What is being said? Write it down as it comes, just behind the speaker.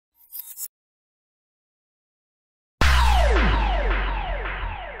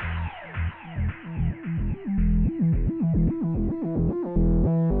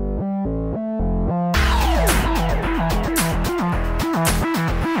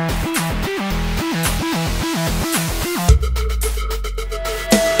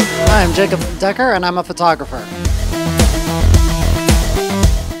I'm Jacob Decker and I'm a photographer.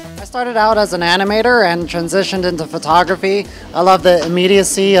 I started out as an animator and transitioned into photography. I love the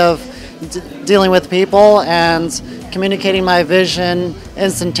immediacy of dealing with people and communicating my vision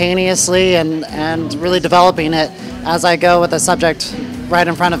instantaneously and really developing it as I go with the subject right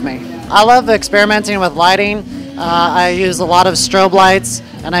in front of me. I love experimenting with lighting. I use a lot of strobe lights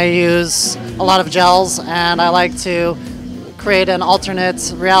and I use a lot of gels, and I like to create an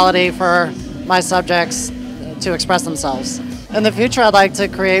alternate reality for my subjects to express themselves. In the future, I'd like to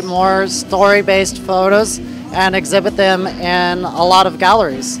create more story-based photos and exhibit them in a lot of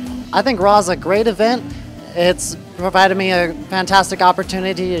galleries. I think RAW is a great event. It's provided me a fantastic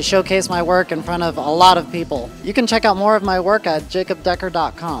opportunity to showcase my work in front of a lot of people. You can check out more of my work at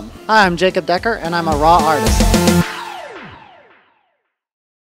jacobdecker.com. Hi, I'm Jacob Decker and I'm a RAW artist.